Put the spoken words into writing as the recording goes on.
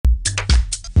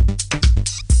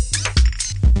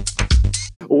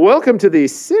Welcome to the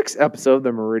sixth episode of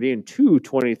the Meridian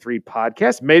 223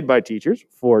 podcast, made by teachers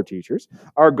for teachers.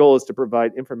 Our goal is to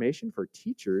provide information for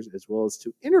teachers as well as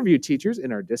to interview teachers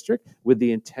in our district with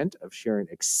the intent of sharing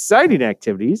exciting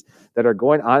activities that are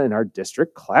going on in our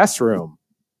district classroom.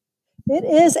 It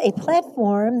is a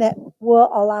platform that will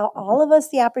allow all of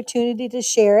us the opportunity to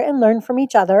share and learn from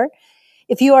each other.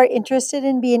 If you are interested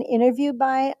in being interviewed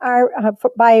by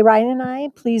Ryan and I,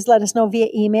 please let us know via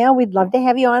email. We'd love to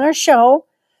have you on our show.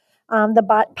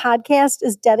 The podcast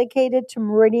is dedicated to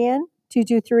Meridian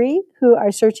 223, who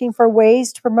are searching for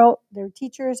ways to promote their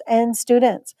teachers and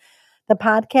students. The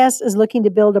podcast is looking to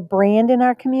build a brand in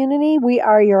our community. We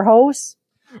are your hosts,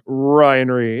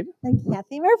 Ryan Reed and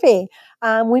Kathy Murphy.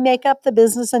 We make up the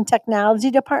business and technology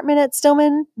department at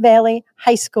Stillman Valley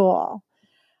High School.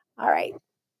 All right.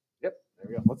 Yep, there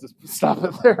we go. Let's just stop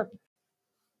it there.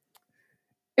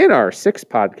 In our sixth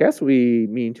podcast, we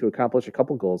mean to accomplish a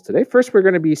couple goals today. First, we're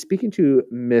going to be speaking to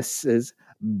Mrs.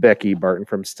 Becky Barton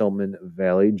from Stillman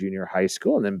Valley Junior High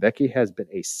School. And then Becky has been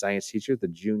a science teacher at the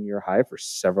junior high for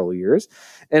several years.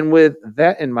 And with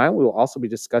that in mind, we will also be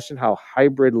discussing how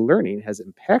hybrid learning has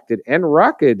impacted and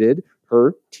rocketed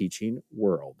her teaching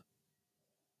world.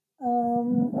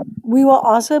 We will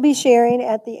also be sharing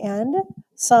at the end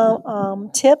some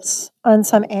tips on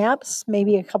some apps,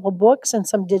 maybe a couple books and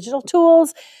some digital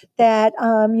tools that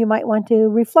you might want to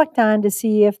reflect on to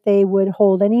see if they would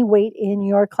hold any weight in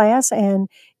your class and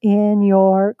in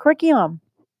your curriculum.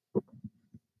 I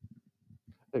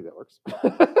think that works.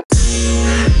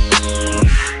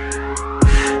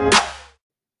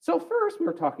 So first,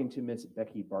 we're talking to Miss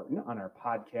Becky Barton on our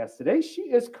podcast today. She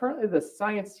is currently the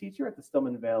science teacher at the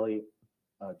Stillman Valley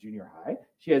Junior High.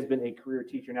 She has been a career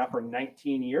teacher now for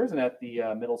 19 years and at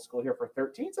the middle school here for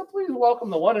 13. So please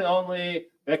welcome the one and only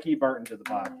Becky Barton to the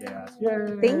podcast.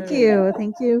 Yay. Thank you.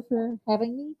 Thank you for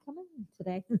having me come in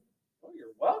today. Oh, you're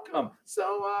welcome.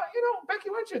 So, Becky,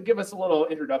 why don't you give us a little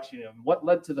introduction of what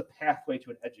led to the pathway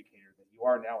to an educator that you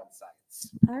are now in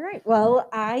science? All right. Well,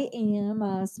 I am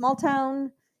a small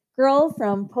town girl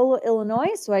from Polo,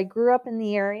 Illinois. So I grew up in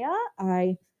the area.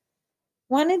 I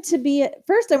wanted to be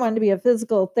a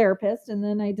physical therapist, and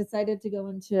then I decided to go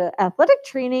into athletic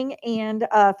training and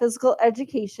physical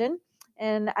education.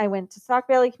 And I went to Sauk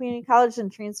Valley Community College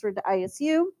and transferred to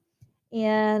ISU.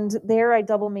 And there I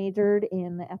double majored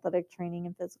in athletic training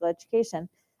and physical education.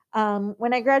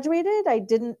 When I graduated, I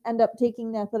didn't end up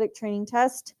taking the athletic training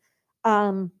test.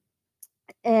 And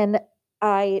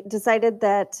I decided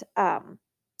that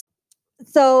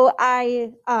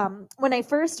when I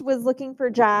first was looking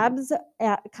for jobs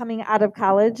coming out of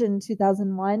college in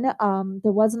 2001,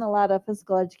 there wasn't a lot of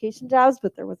physical education jobs,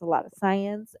 but there was a lot of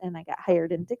science, and I got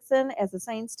hired in Dixon as a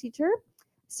science teacher.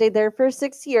 Stayed there for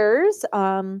 6 years.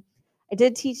 I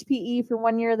did teach PE for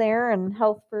 1 year there and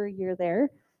health for a year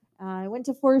there. I went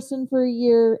to Forreston for a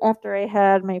year after I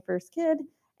had my first kid,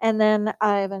 and then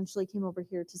I eventually came over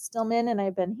here to Stillman, and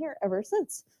I've been here ever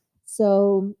since.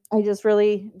 So I just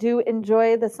really do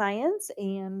enjoy the science,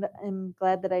 and I'm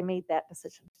glad that I made that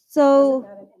decision. So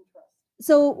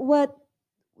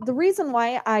the reason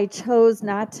why I chose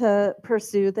not to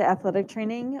pursue the athletic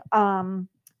training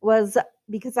was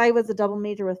because I was a double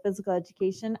major with physical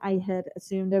education. I had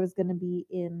assumed I was going to be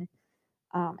in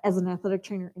as an athletic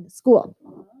trainer in a school.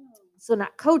 So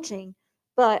not coaching,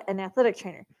 but an athletic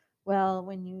trainer. Well,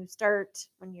 when you're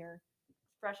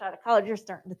fresh out of college, you're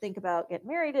starting to think about getting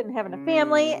married and having a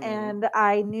family. And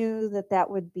I knew that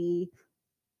would be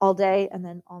all day and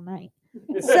then all night.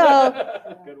 So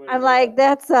I'm like,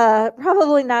 that's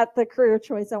probably not the career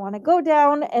choice I want to go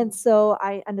down. And so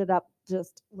I ended up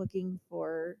just looking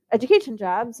for education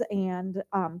jobs and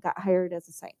got hired as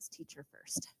a science teacher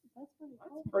first. That's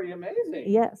pretty amazing.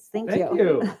 Yes, thank you. Thank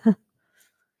you.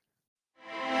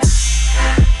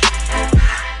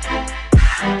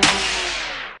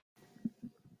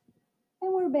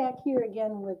 And we're back here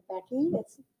again with Becky.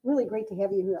 It's really great to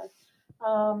have you here.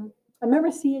 I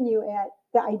remember seeing you at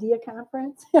the IDEA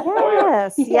conference.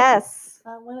 Yes, yes.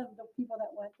 One of the people that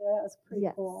went there. That was pretty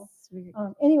cool.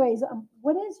 Anyways,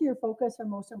 what is your focus or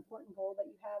most important goal that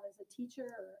you have as a teacher,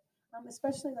 or,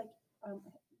 especially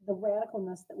the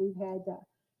radicalness that we've had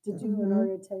to do in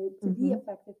order to be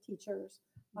effective teachers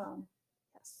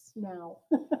now?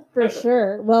 For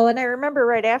sure. Well, and I remember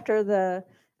right after the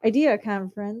IDEA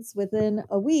conference, within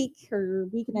a week or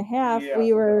week and a half,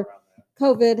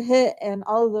 COVID hit, and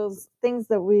all of those things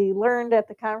that we learned at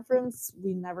the conference,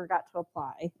 we never got to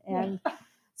apply. And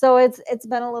so it's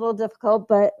been a little difficult,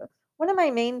 but one of my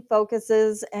main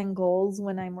focuses and goals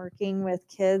when I'm working with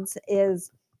kids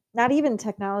is not even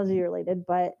technology related,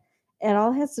 but it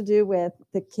all has to do with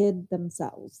the kid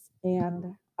themselves.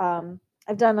 And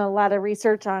I've done a lot of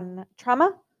research on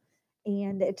trauma,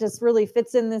 and it just really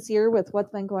fits in this year with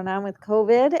what's been going on with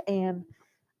COVID. And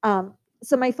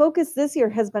so my focus this year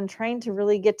has been trying to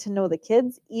really get to know the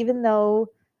kids, even though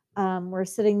we're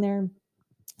sitting there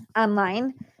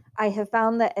online. I have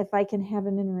found that if I can have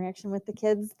an interaction with the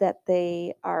kids, that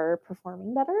they are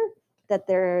performing better, that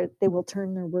they will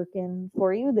turn their work in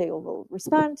for you. They will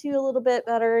respond to you a little bit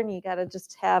better, and you got to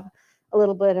just have a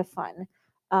little bit of fun.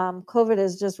 COVID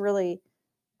has just really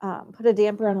put a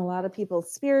damper on a lot of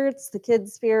people's spirits, the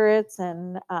kids' spirits,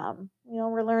 and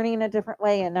we're learning in a different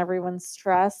way, and everyone's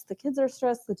stressed. The kids are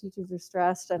stressed, the teachers are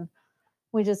stressed, and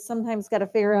we just sometimes got to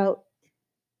figure out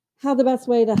how the best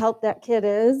way to help that kid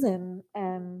is,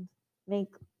 and make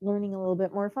learning a little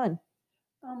bit more fun.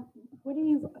 What are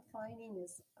you finding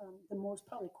is the most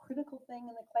probably critical thing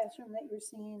in the classroom that you're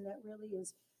seeing that really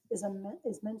is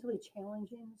mentally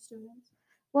challenging students?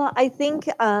 Well, I think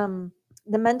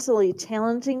the mentally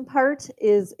challenging part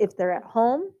is if they're at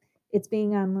home, it's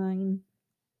being online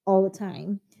all the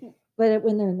time. But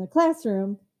when they're in the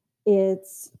classroom,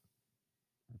 it's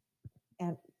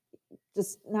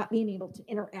just not being able to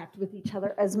interact with each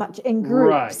other as much in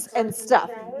groups and stuff.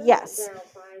 Yes.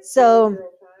 So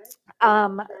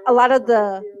a lot of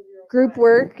the group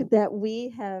work that we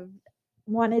have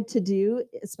wanted to do,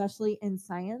 especially in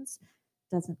science,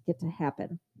 doesn't get to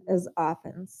happen as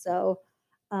often. So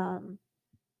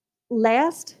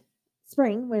last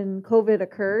spring when COVID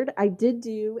occurred, I did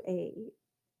do a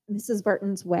Mrs.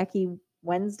 Barton's Wacky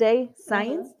Wednesday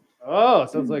science. Oh,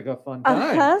 sounds like a fun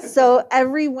time. So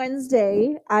every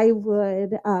Wednesday I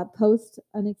would post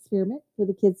an experiment for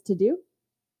the kids to do,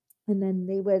 and then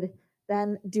they would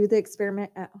then do the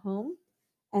experiment at home,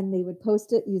 and they would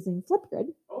post it using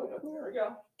Flipgrid. Oh, yeah, there we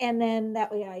go. And then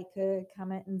that way I could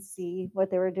comment and see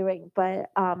what they were doing. But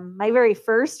my very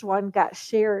first one got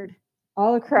shared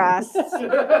all across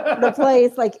the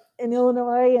place, like in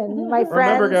Illinois, and my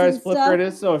friends. Remember, guys, and stuff. Flipgrid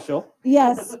is social.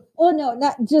 Yes. Oh no,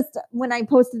 not just when I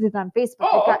posted it on Facebook.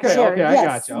 Oh, it got okay, shared. okay, I Yes,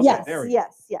 gotcha. Okay, yes, there we go.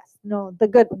 yes. No, the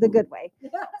good way.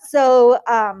 So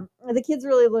the kids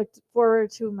really looked forward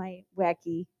to my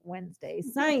Wacky Wednesday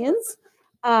science,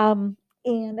 and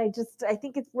I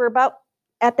think we're about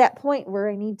at that point where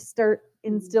I need to start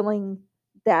instilling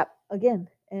that again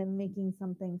and making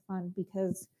something fun,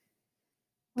 because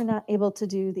we're not able to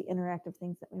do the interactive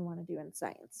things that we want to do in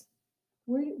science.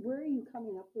 Where are you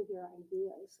coming up with your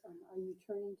ideas? Are you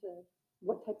turning to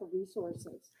what type of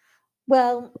resources?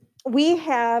 Well, we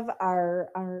have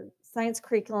our science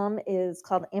curriculum is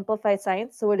called Amplify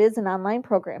Science. So it is an online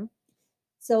program.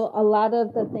 So a lot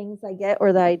of the things I get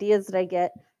or the ideas that I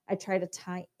get, I try to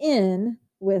tie in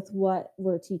with what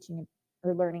we're teaching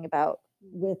or learning about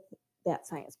with that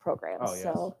science program. Oh, yes.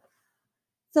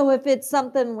 So if it's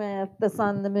something with the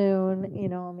sun, the moon,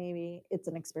 maybe it's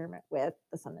an experiment with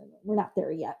the sun and the moon. We're not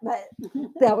there yet, but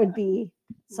that would be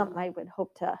something I would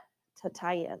hope to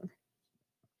tie in.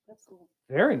 That's cool.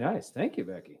 Very nice. Thank you,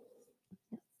 Becky.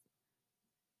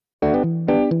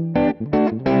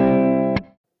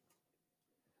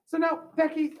 So now,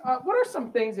 Becky, what are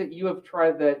some things that you have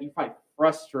tried that you find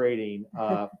frustrating,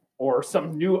 or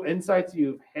some new insights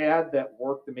you've had that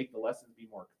work to make the lessons be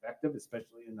more effective,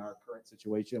 especially in our current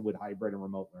situation with hybrid and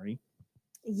remote learning?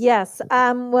 Yes.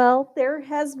 Well, there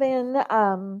has been,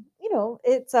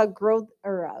 it's a growth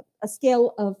or a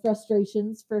scale of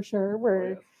frustrations for sure,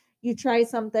 where you try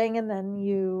something and then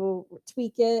you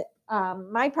tweak it.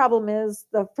 My problem is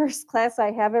the first class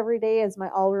I have every day is my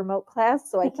all remote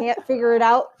class, so I can't figure it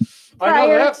out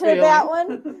prior to that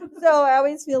one. So I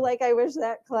always feel like I wish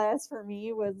that class for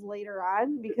me was later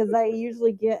on, because I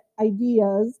usually get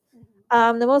ideas.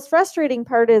 The most frustrating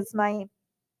part is my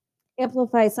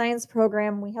Amplify Science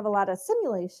program. We have a lot of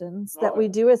simulations that we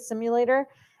do as simulator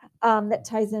that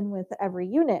ties in with every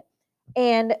unit.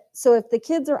 And so if the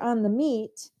kids are on the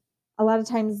meet, a lot of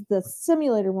times the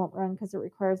simulator won't run because it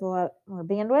requires a lot more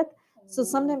bandwidth. So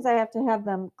sometimes I have to have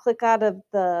them click out of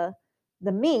the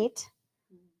meet,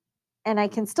 and I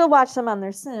can still watch them on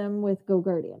their sim with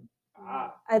GoGuardian.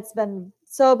 It's been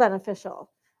so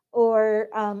beneficial. Or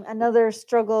another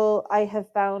struggle I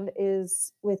have found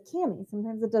is with Cami.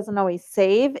 Sometimes it doesn't always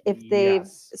save if they've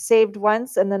saved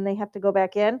once and then they have to go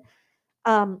back in.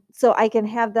 So I can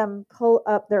have them pull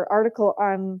up their article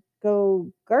on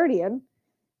GoGuardian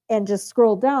and just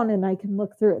scroll down, and I can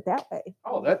look through it that way.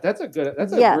 Oh, that's a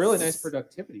really nice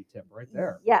productivity tip right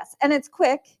there. Yes, and it's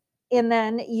quick. And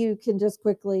then you can just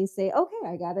quickly say, okay,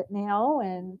 I got it now,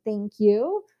 and thank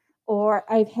you. Or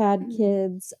I've had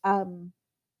kids,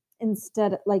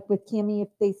 instead, like with Cami, if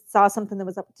they saw something that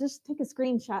was up, just take a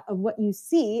screenshot of what you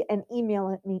see and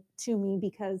email it to me,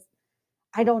 because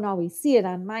I don't always see it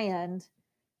on my end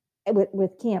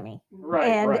with Cami. Right,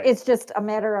 And right. it's just a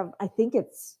matter of, I think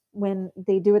it's when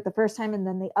they do it the first time and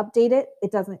then they update it, it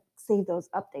doesn't save those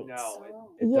updates. No,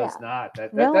 Oh. it Yeah. does not.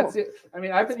 That's No. it. I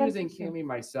mean, I've been That's using beneficial. Cami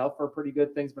myself for pretty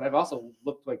good things, but I've also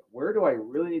looked like, where do I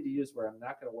really need to use where I'm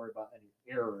not going to worry about any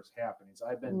errors happening? So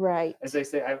I've been, Right. as they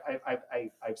say,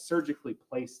 I've surgically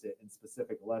placed it in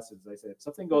specific lessons. They say if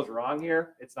something goes wrong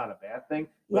here, it's not a bad thing.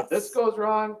 But if this Yes. goes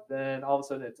wrong, then all of a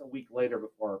sudden it's a week later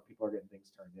before people are getting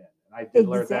things turned in. And I did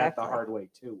learn that the Exactly. hard way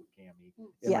too with Cami in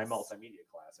my Yes. multimedia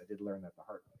class. I did learn that the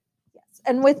hard way. Yes.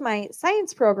 And with my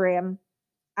science program,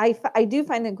 I do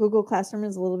find that Google Classroom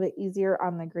is a little bit easier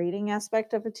on the grading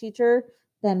aspect of a teacher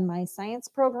than my science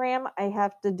program. I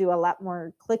have to do a lot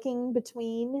more clicking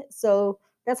between. So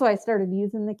that's why I started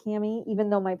using the Cami, even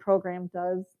though my program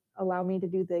does allow me to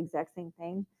do the exact same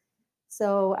thing.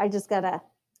 So I just got to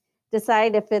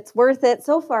decide if it's worth it.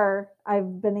 So far,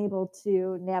 I've been able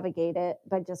to navigate it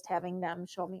by just having them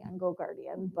show me on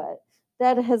GoGuardian. But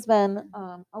that has been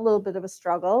a little bit of a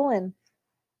struggle. And,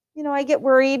 I get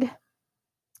worried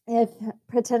if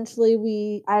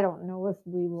potentially I don't know if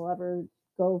we will ever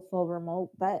go full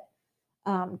remote, but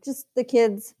just the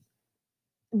kids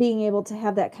being able to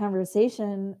have that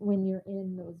conversation when you're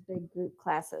in those big group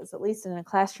classes. At least in a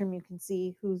classroom, you can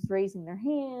see who's raising their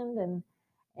hand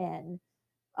and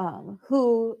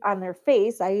who on their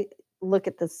face. I look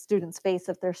at the student's face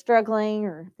if they're struggling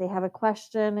or if they have a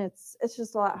question. It's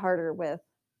just a lot harder with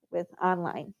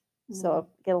online. So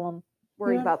get a little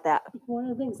worried Yeah. about that. One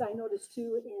of the things I noticed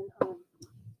too in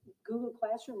Google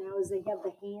Classroom now is they have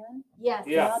the hand. Yes.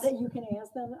 Yeah. Now that you can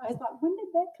ask them, I thought, when did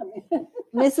that come in?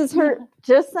 Mrs. Hurt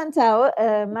just sent out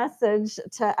a message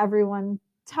to everyone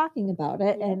talking about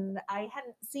it, Yeah. and I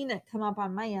hadn't seen it come up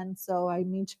on my end, so I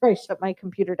made sure I shut my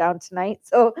computer down tonight.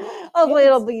 So hopefully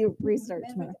it'll be restarted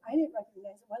Matter of tomorrow. fact, I didn't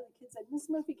recognize it. One of the kids said, Miss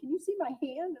Murphy, can you see my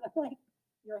hand? And I'm like,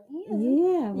 your hand?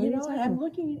 Yeah, what are You you know, and talking I'm about?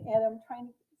 looking at him trying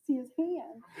to see his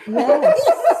hand. Yes.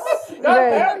 Not Right.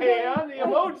 that hand, the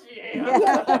emoji hand.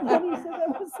 Yeah, and then he said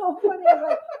that was so funny. I was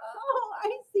like, oh,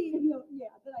 I see. Yeah,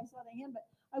 then I saw the hand, but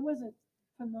I wasn't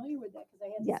familiar with that because I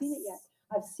hadn't seen it yet. Yes.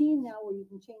 I've seen now where you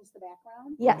can change the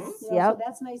background. Yes. So Yep.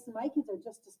 that's nice. And my kids are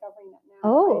just discovering that now.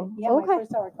 Oh, Yeah, okay. my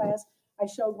first hour class, I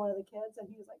showed one of the kids and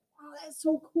he was like, oh, that's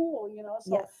so cool,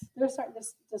 So Yes. they're starting to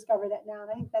discover that now.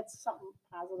 And I think that's something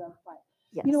positive. But,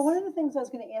 Yes. one of the things I was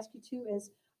going to ask you too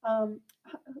is,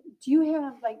 do you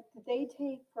have, did they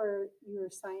take for your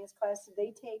science class, did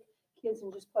they take kids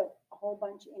and just put a whole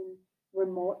bunch in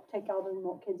take all the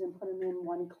remote kids and put them in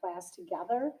one class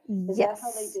together? Is that how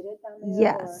they did it down there?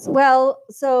 Yes. Well,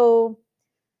 so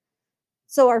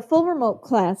our full remote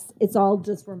class, it's all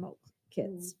just remote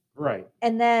kids. Right.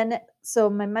 And then, so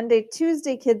my Monday,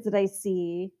 Tuesday kids that I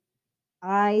see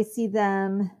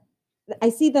them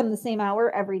the same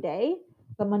hour every day,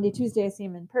 but Monday, Tuesday, I see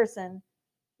them in person.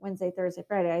 Wednesday, Thursday,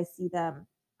 Friday, I see them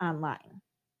online.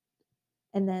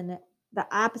 And then the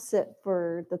opposite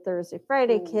for the Thursday,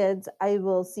 Friday kids, I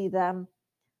will see them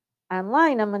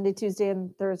online on Monday, Tuesday,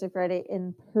 and Thursday, Friday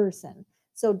in person.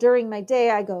 So during my day,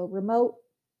 I go remote,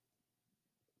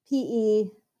 PE,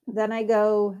 then I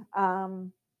go,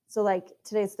 so like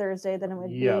today's Thursday, then it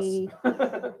would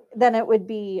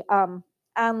be,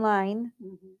 online,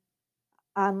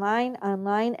 and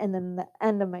then the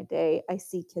end of my day, I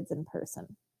see kids in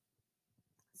person.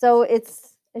 So it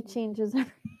changes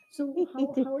every. So how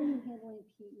are you handling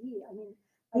PE? I mean,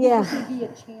 I Yeah. think this would be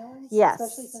a challenge, Yes.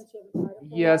 especially since you haven't taught it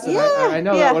for a Yes, and while. I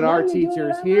know Yeah. that with our Now you do it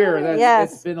teachers online. here,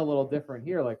 Yes. it's been a little different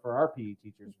here. Like for our PE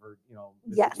teachers, for Mr.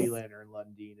 Yes. Thielander and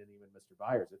Lundeen and even Mr.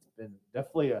 Byers, it's been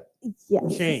definitely a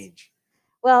Yes. change.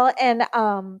 Well, and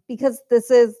because this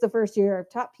is the first year I've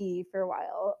taught PE for a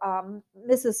while,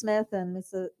 Mrs. Smith and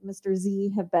Mr. Z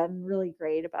have been really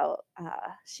great about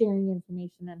sharing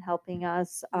information and helping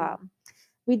us.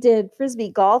 We did Frisbee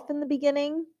golf in the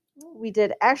beginning. We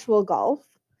did actual golf,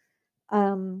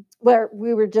 where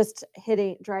we were just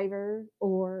hitting driver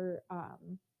or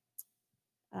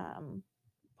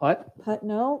Putt? putt.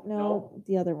 No, No.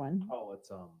 the other one. Oh,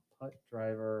 it's putt,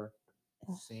 driver,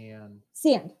 sand.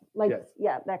 Sand, like Yes.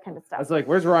 yeah, that kind of I stuff. was like,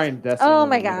 where's Ryan Dessing? Oh when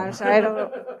my we need him? gosh, I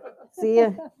don't see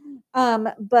ya.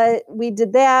 But we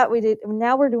did that.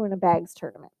 Now we're doing a bags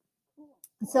tournament.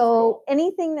 So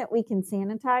anything that we can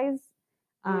sanitize.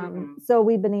 So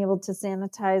we've been able to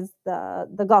sanitize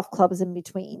the golf clubs in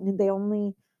between. They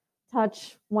only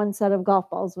touch one set of golf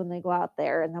balls when they go out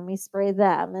there, and then we spray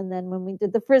them. And then when we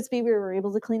did the Frisbee, we were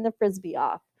able to clean the Frisbee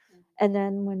off. And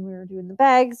then when we were doing the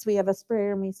bags, we have a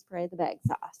sprayer and we spray the bags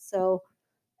off. So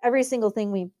every single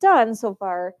thing we've done so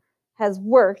far has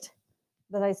worked,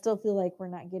 but I still feel like we're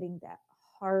not getting that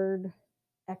hard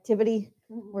activity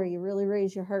where you really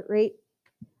raise your heart rate.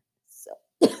 So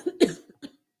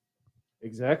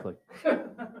Exactly.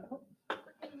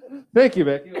 Thank you,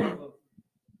 Becky. I'm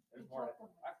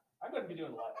going to be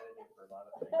doing a lot of editing for a lot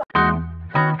of things.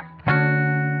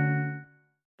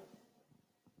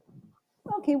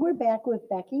 Okay, we're back with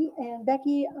Becky. And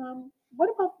Becky, what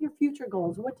about your future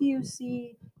goals? What do you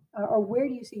see, or where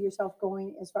do you see yourself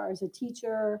going as far as a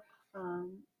teacher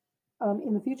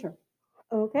in the future?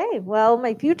 okay, well,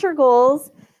 my future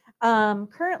goals.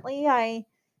 Currently, I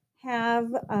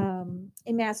have a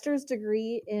master's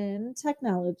degree in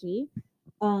technology.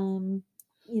 I'm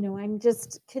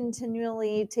just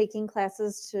continually taking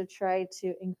classes to try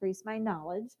to increase my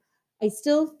knowledge. I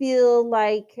still feel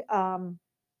like,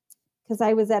 because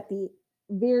I was at the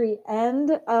very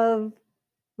end of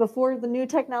before the new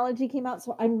technology came out,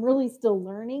 so I'm really still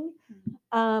learning.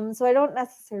 So I don't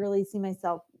necessarily see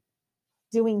myself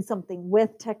doing something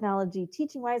with technology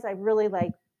teaching wise. I really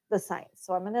like the science,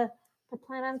 so I'm gonna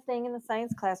plan on staying in the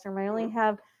science classroom. I only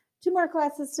have 2 more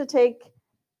classes to take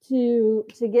to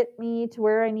get me to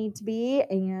where I need to be,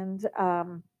 and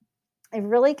I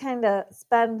really kind of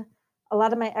spend a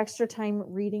lot of my extra time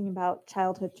reading about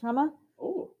childhood trauma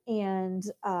and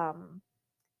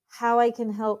how I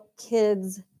can help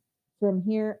kids from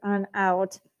here on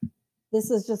out.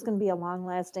 This is just going to be a long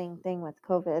lasting thing with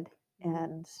COVID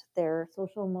and their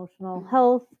social emotional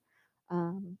health.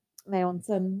 My own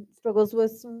son struggles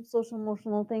with some social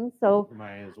emotional things. So,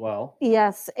 Mine as well.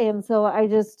 yes. And so I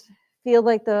just feel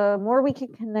like the more we can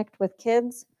connect with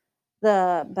kids,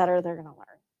 the better they're going to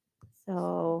learn.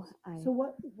 So,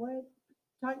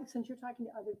 Since you're talking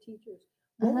to other teachers,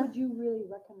 what Uh-huh. would you really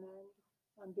recommend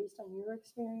based on your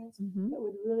experience Mhm. that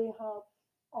would really help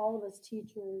all of us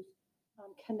teachers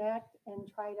connect and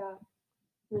try to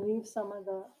relieve some of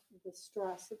the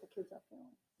stress that the kids are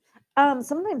feeling?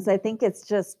 Sometimes I think it's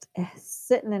just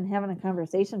sitting and having a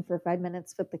conversation for 5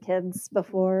 minutes with the kids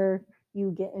before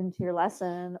you get into your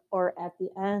lesson or at the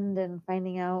end and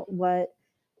finding out what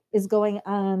is going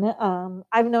on.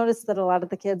 I've noticed that a lot of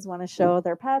the kids want to show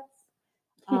their pets.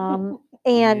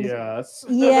 And yes.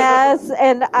 yes,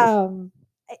 and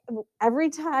every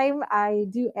time I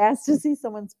do ask to see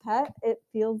someone's pet, it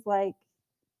feels like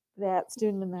that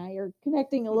student and I are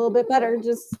connecting a little bit better.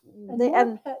 Just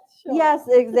yes,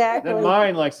 exactly. Then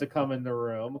mine likes to come in the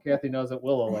room. Kathy knows that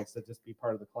Willow likes to just be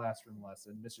part of the classroom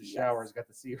lesson. Mrs. Showers got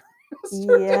to see her.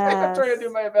 I'm trying to do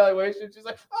my evaluation. She's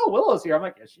like, "Oh, Willow's here." I'm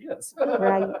like, "Yes, she is."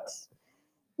 Right.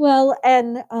 Well,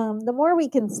 and the more we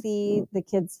can see the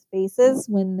kids' faces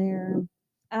when they're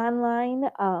online,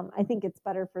 I think it's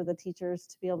better for the teachers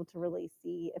to be able to really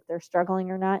see if they're struggling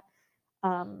or not.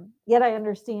 Yet I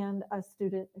understand a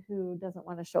student who doesn't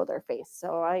want to show their face,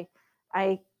 so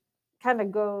I kind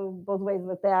of go both ways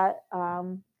with that.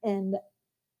 And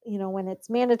when it's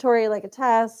mandatory, like a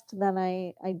test, then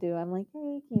I do. I'm like,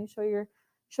 hey, can you show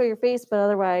your face? But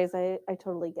otherwise, I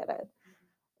totally get it.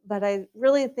 But I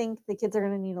really think the kids are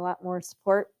going to need a lot more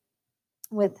support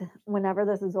with whenever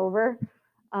this is over.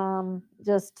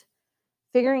 Just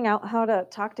figuring out how to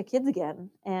talk to kids again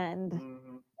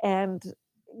and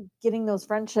getting those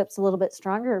friendships a little bit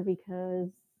stronger,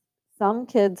 because some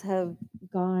kids have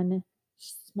gone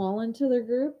small into their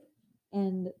group,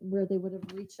 and where they would have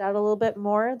reached out a little bit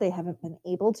more, they haven't been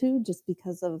able to, just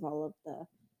because of all of the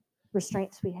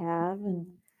restraints we have and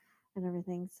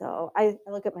everything. So I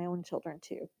look at my own children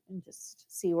too and just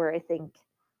see where I think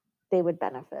they would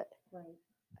benefit. Right.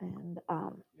 And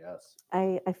yes,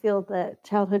 I feel that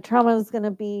childhood trauma is going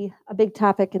to be a big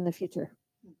topic in the future.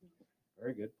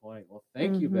 Very good point. Well,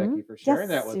 thank you, Becky, for sharing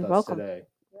that with us today.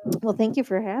 Well, thank you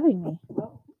for having me.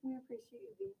 Well, we appreciate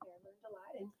you being here. I learned a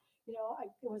lot. And,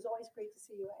 it was always great to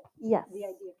see you at the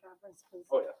IDEA conference.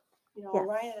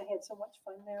 Ryan and I had so much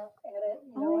fun there at it.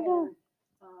 And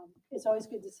it's always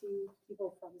good to see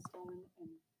people from Stone and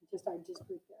just our group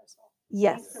there. So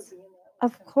yes, thanks for being there.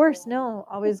 Of course, no,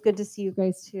 always good to see you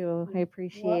guys too. I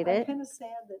appreciate it. I'm kind of sad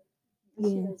that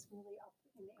this year is really up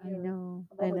in the air. I know.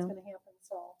 About what's going to happen.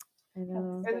 So. I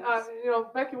know. And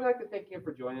Becky, we'd like to thank you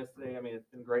for joining us today. I mean, it's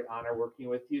been a great honor working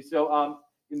with you. So,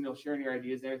 sharing your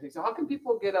ideas and everything. So, how can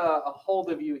people get a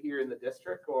hold of you here in the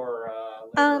district or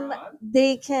later on?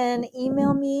 They can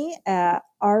email me at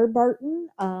rbarton.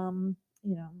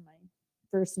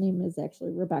 My first name is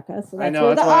actually Rebecca, so that's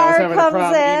where the why I was R having a comes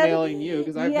problem in. emailing you,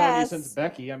 because I've known you since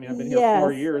Becky. I mean, I've been here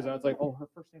 4 years, and I was like, oh, her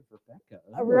first name's Rebecca.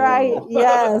 Oh. Right.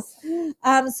 Yes.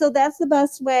 So that's the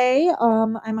best way.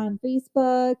 I'm on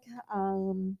Facebook.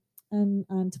 I'm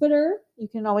on Twitter. You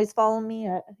can always follow me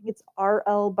at, I think it's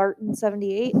RL Barton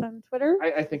 78 on Twitter.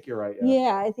 I think you're right.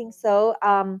 Yeah, I think so.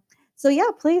 So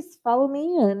yeah, please follow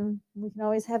me and we can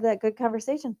always have that good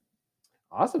conversation.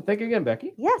 Awesome. Thank you again,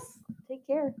 Becky. Yes. Take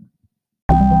care.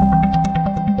 I'd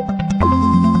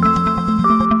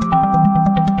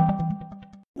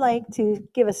like to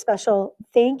give a special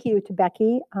thank you to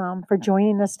Becky for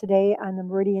joining us today on the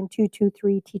Meridian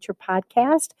 223 Teacher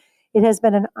Podcast. It has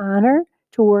been an honor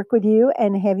to work with you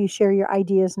and have you share your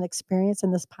ideas and experience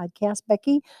in this podcast,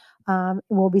 Becky.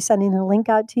 We'll be sending a link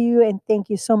out to you, and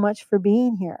thank you so much for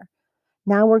being here.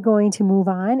 Now we're going to move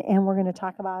on, and we're going to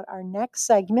talk about our next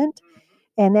segment.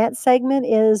 And that segment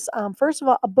is, first of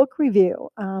all, a book review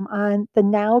on The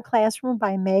Now Classroom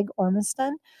by Meg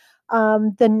Ormiston.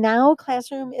 The Now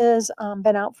Classroom is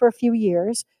been out for a few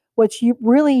years. What's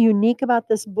really unique about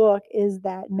this book is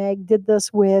that Meg did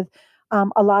this with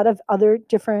a lot of other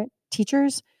different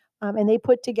teachers, and they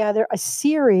put together a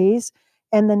series.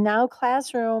 And the Now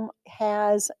Classroom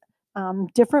has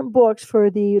different books for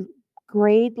the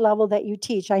grade level that you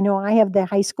teach. I know I have the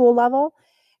high school level.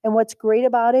 And what's great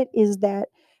about it is that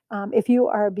if you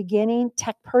are a beginning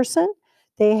tech person,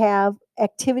 they have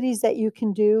activities that you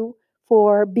can do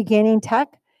for beginning tech.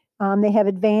 They have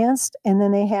advanced, and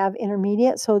then they have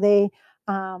intermediate. So they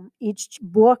each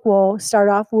book will start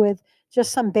off with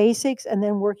just some basics and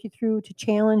then work you through to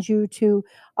challenge you to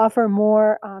offer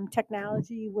more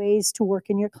technology ways to work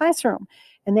in your classroom.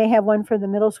 And they have one for the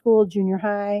middle school, junior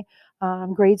high,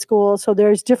 grade school. So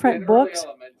there's different books.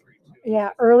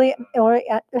 Early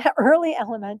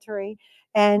elementary.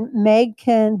 And Meg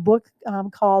book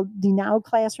called The Now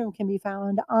Classroom can be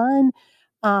found on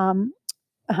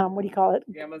what do you call it?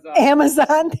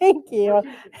 Amazon. Thank you.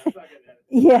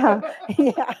 Yeah.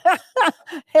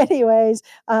 Anyways,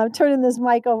 turning this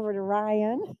mic over to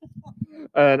Ryan.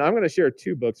 And I'm going to share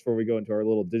two books before we go into our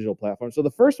little digital platform. So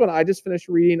the first one I just finished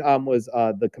reading was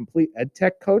The Complete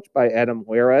EdTech Coach by Adam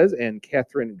Juarez and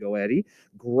Catherine Goetti.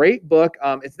 Great book.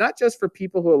 It's not just for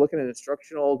people who are looking at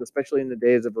instructional, especially in the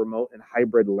days of remote and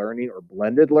hybrid learning or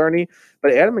blended learning,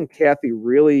 but Adam and Kathy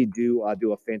really do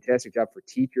a fantastic job for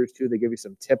teachers too. They give you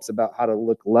some tips about how to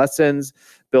look lessons,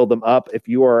 build them up. If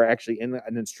you are actually in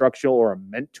an instructional or a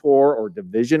mentor or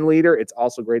division leader, it's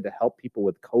also great to help people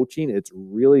with coaching. It's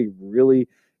really, really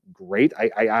great.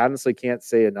 I honestly can't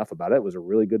say enough about it. It was a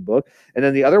really good book. And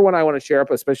then the other one I want to share up,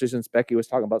 especially since Becky was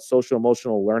talking about social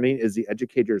emotional learning, is The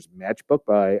Educator's Matchbook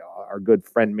by our good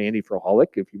friend Mandy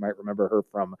Froholic, if you might remember her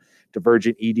from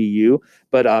Divergent EDU.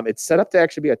 But it's set up to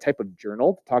actually be a type of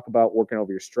journal to talk about working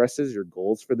over your stresses, your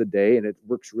goals for the day, and it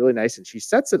works really nice. And she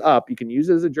sets it up. You can use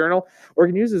it as a journal or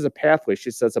you can use it as a pathway.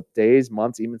 She sets up days,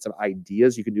 months, even some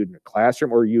ideas you can do in your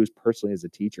classroom or use personally as a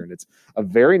teacher. And it's a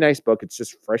very nice book. It's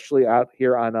just freshly out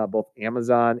here on both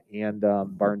Amazon and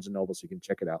Barnes & Noble, so you can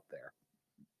check it out there.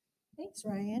 Thanks,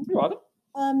 Ryan. You're welcome.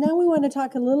 Now we want to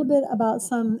talk a little bit about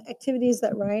some activities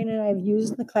that Ryan and I have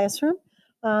used in the classroom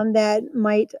that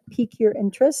might pique your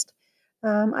interest.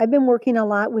 I've been working a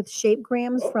lot with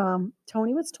shapegrams from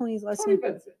Tony. What's Tony's last name?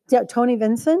 Tony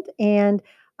Vincent. And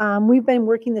we've been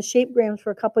working the shapegrams for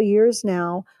a couple years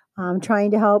now, trying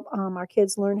to help our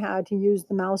kids learn how to use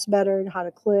the mouse better and how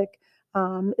to click.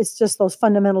 It's just those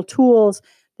fundamental tools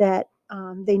that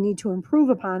they need to improve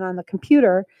upon on the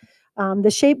computer. The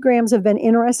shapegrams have been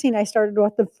interesting. I started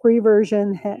with the free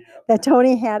version that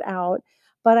Tony had out,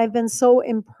 but I've been so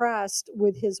impressed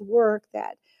with his work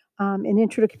that in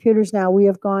Intro to Computers now we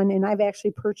have gone and I've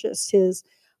actually purchased his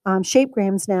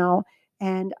shapegrams now.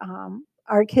 And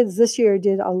our kids this year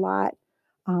did a lot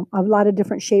of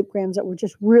different shapegrams that were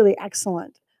just really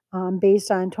excellent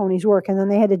based on Tony's work. And then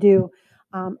they had to do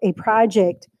a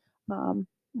project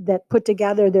that put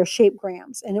together their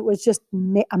shapegrams, and it was just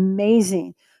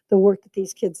amazing the work that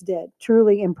these kids did.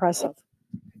 Truly impressive.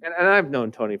 And I've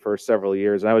known Tony for several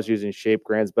years, and I was using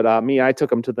shapegrams, but I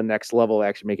took him to the next level,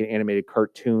 actually making animated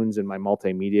cartoons in my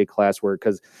multimedia class work,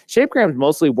 because shapegrams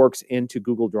mostly works into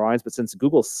Google Drawings, but since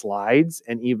Google Slides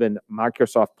and even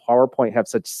Microsoft PowerPoint have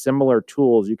such similar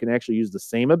tools, you can actually use the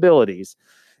same abilities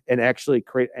and actually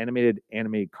create animated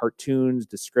cartoons,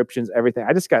 descriptions, everything.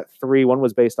 I just got 3. One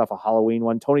was based off a Halloween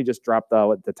one. Tony just dropped,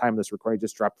 at the time of this recording,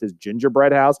 just dropped his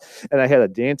gingerbread house. And I had a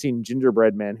dancing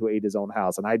gingerbread man who ate his own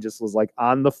house. And I just was like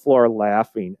on the floor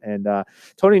laughing. And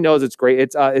Tony knows it's great.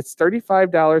 It's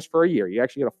 $35 for a year. You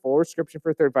actually get a full subscription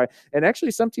for $35. And actually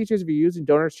some teachers, if you're using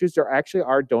Donors Choose, there actually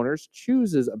are Donors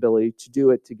Choose's ability to do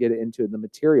it, to get it into the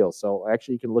material. So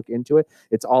actually you can look into it.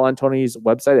 It's all on Tony's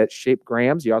website at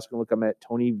Shapegrams. You also can look him at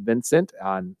Tony Vincent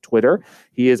on Twitter.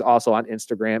 He is also on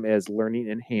Instagram as Learning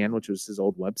in Hand, which was his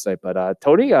old website. But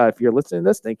Tony, if you're listening to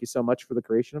this, thank you so much for the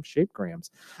creation of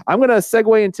Shapegrams. I'm going to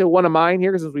segue into one of mine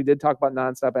here, since we did talk about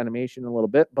nonstop animation a little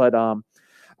bit. But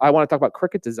I want to talk about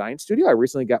Cricut Design Studio. I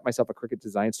recently got myself a Cricut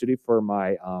Design Studio for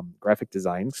my graphic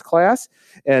designs class.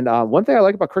 And one thing I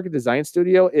like about Cricut Design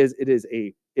Studio is it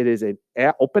is an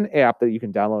open app that you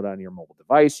can download on your mobile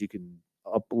device. You can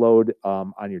upload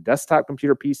on your desktop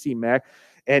computer, PC, Mac,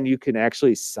 and you can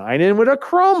actually sign in with a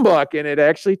Chromebook, and it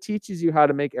actually teaches you how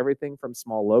to make everything from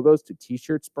small logos to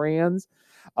t-shirts, brands.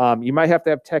 You might have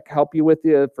to have tech help you with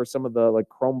you for some of the like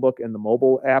Chromebook and the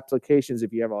mobile applications.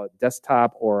 If you have a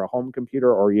desktop or a home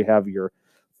computer, or you have your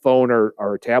phone or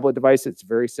a tablet device, it's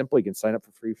very simple. You can sign up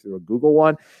for free through a Google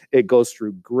one. It goes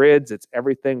through grids. It's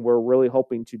everything. We're really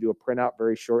hoping to do a printout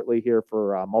very shortly here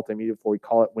for multimedia before we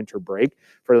call it winter break,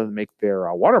 for them to make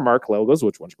their watermark logos,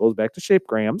 which one goes back to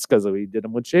Shapegrams because we did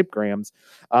them with Shapegrams.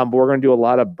 But we're going to do a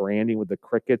lot of branding with the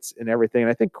Cricuts and everything.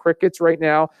 And I think Cricuts right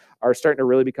now are starting to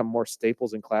really become more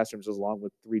staples in classrooms, along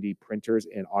with 3D printers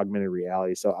and augmented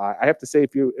reality. So I have to say,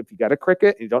 if you got a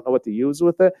Cricut and you don't know what to use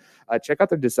with it, check out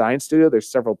their design studio. There's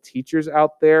several teachers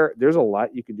out there. There's a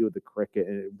lot you can do with the Cricut,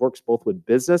 and it works both with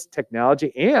business,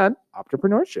 technology, and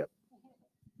entrepreneurship.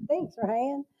 Thanks,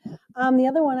 Ryan. The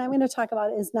other one I'm going to talk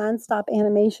about is nonstop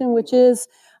animation, which is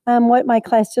what my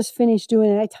class just finished doing.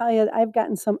 And I tell you, I've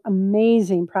gotten some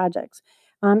amazing projects.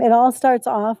 It all starts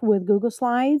off with Google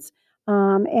Slides,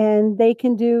 and they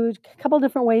can do a couple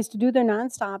different ways to do their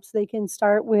nonstops. They can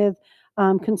start with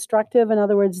constructive. In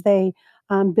other words, they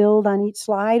build on each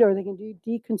slide, or they can do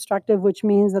deconstructive, which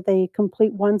means that they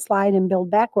complete one slide and build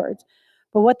backwards.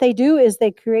 But what they do is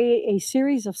they create a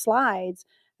series of slides,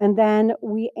 and then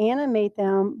we animate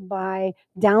them by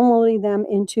downloading them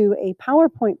into a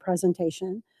PowerPoint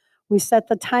presentation. We set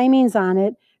the timings on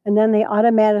it, and then they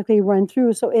automatically run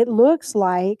through. So it looks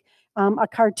like a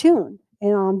cartoon,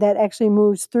 that actually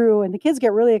moves through, and the kids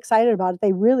get really excited about it.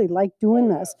 They really like doing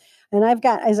this. And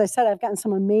as I said, I've gotten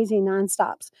some amazing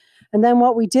nonstops. And then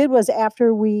what we did was,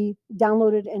 after we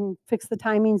downloaded and fixed the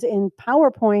timings in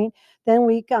PowerPoint, then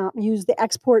we used the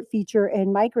export feature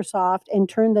in Microsoft and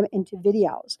turned them into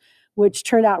videos, which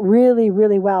turned out really,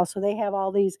 really well. So they have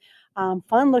all these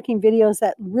fun-looking videos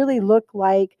that really look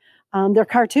like they're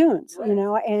cartoons,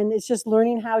 and it's just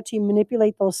learning how to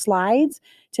manipulate those slides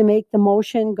to make the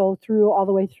motion go through all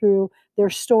the way through their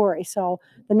story. So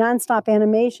the nonstop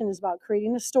animation is about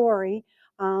creating a story,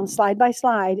 slide by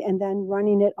slide, and then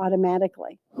running it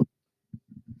automatically.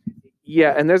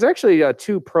 Yeah, and there's actually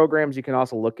 2 programs you can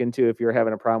also look into if you're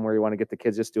having a problem where you want to get the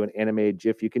kids just do an animated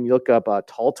GIF. You can look up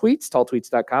TallTweets,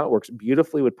 talltweets.com. It works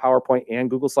beautifully with PowerPoint and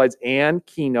Google Slides and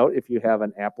Keynote if you have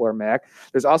an Apple or Mac.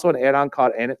 There's also an add-on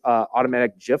called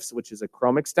Automatic GIFs, which is a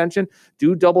Chrome extension.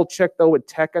 Do double check, though, with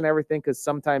tech and everything, because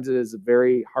sometimes it is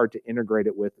very hard to integrate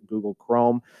it with Google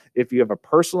Chrome. If you have a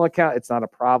personal account, it's not a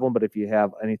problem, but if you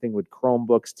have anything with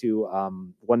Chromebooks to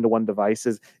one-to-one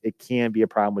devices, it can be a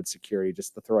problem with security,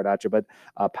 just to throw it at you. But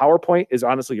PowerPoint is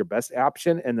honestly your best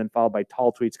option, and then followed by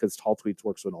TallTweets, because TallTweets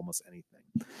works with almost anything.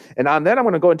 And on that, I'm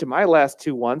going to go into my last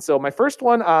 2 ones. So my first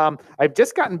one, I've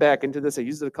just gotten back into this. I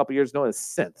used it a couple years, known as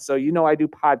Synth. So I do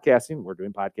podcasting. We're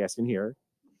doing podcasting here,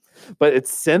 but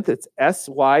it's Synth. It's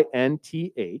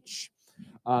SYNTH.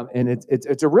 And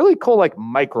it's a really cool, like,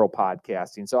 micro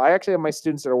podcasting. So I actually have my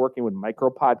students that are working with micro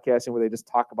podcasting, where they just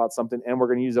talk about something, and we're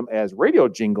going to use them as radio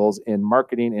jingles in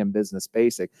marketing and business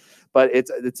basic. But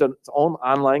it's its own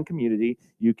online community.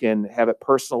 You can have it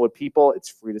personal with people. It's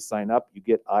free to sign up. You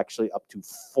get actually up to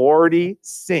 40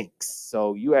 syncs.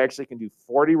 So you actually can do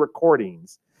 40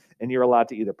 recordings, and you're allowed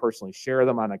to either personally share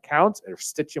them on accounts or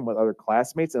stitch them with other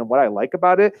classmates. And what I like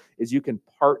about it is you can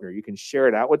partner. You can share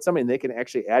it out with somebody, and they can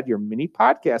actually add your mini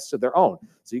podcast to their own.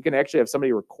 So you can actually have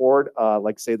somebody record,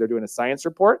 like, say they're doing a science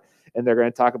report, and they're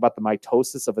going to talk about the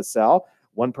mitosis of a cell.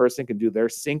 One person can do their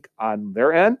sync on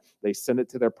their end. They send it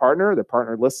to their partner. The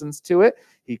partner listens to it.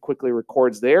 He quickly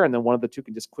records there, and then one of the two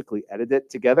can just quickly edit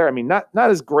it together. I mean, not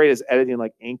as great as editing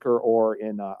like Anchor or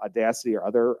in Audacity or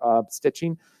other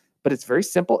stitching, but it's very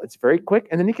simple. It's very quick.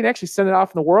 And then you can actually send it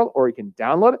off in the world, or you can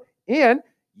download it, and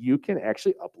you can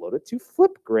actually upload it to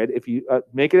Flipgrid if you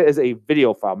make it as a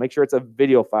video file. Make sure it's a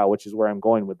video file, which is where I'm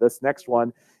going with this. Next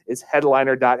one is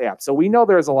Headliner.app. So we know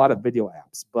there's a lot of video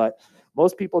apps, but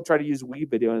most people try to use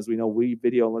WeVideo. And as we know,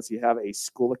 WeVideo, unless you have a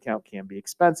school account, can be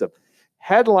expensive.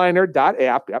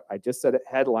 Headliner.app. Yep, I just said it.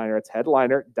 Headliner. It's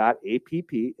headliner.app.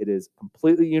 It is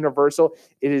completely universal.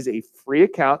 It is a free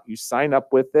account. You sign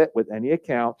up with it with any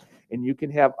account, and you can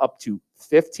have up to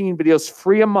 15 videos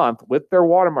free a month with their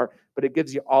watermark, but it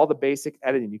gives you all the basic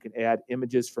editing. You can add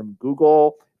images from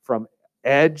Google, from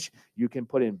Edge. You can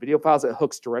put in video files. It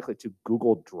hooks directly to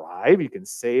Google Drive. You can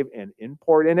save and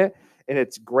import in it. And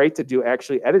it's great to do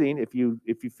actually editing. If you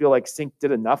feel like Sync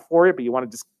did enough for you, but you want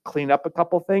to just clean up a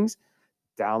couple things,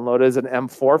 download it as an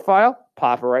M4 file,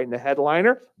 pop it right in the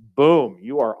Headliner. Boom,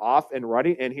 you are off and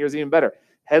running. And here's even better.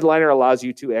 Headliner allows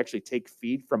you to actually take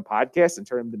feed from podcasts and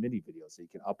turn them to mini videos. So you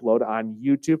can upload on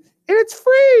YouTube, and it's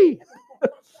free.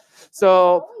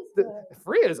 So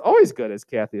free is always good, as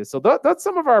Kathy is. So that's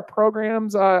some of our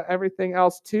programs, everything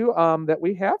else too, that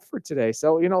we have for today.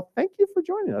 So, thank you for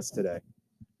joining us today.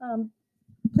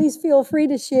 Please feel free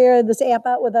to share this app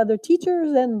out with other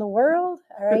teachers in the world.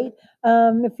 All right.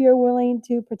 If you're willing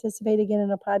to participate again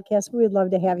in a podcast, we would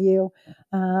love to have you.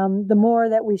 The more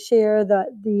that we share,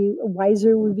 the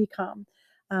wiser we become.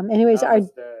 Anyways, our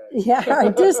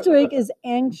district is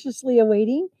anxiously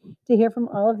awaiting to hear from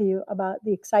all of you about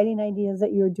the exciting ideas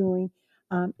that you're doing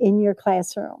in your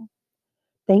classroom.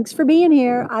 Thanks for being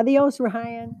here. Adios,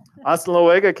 Ryan. Hasta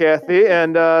luego, Kathy.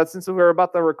 And since we're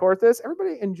about to record this,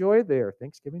 everybody enjoy their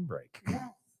Thanksgiving break. Yes.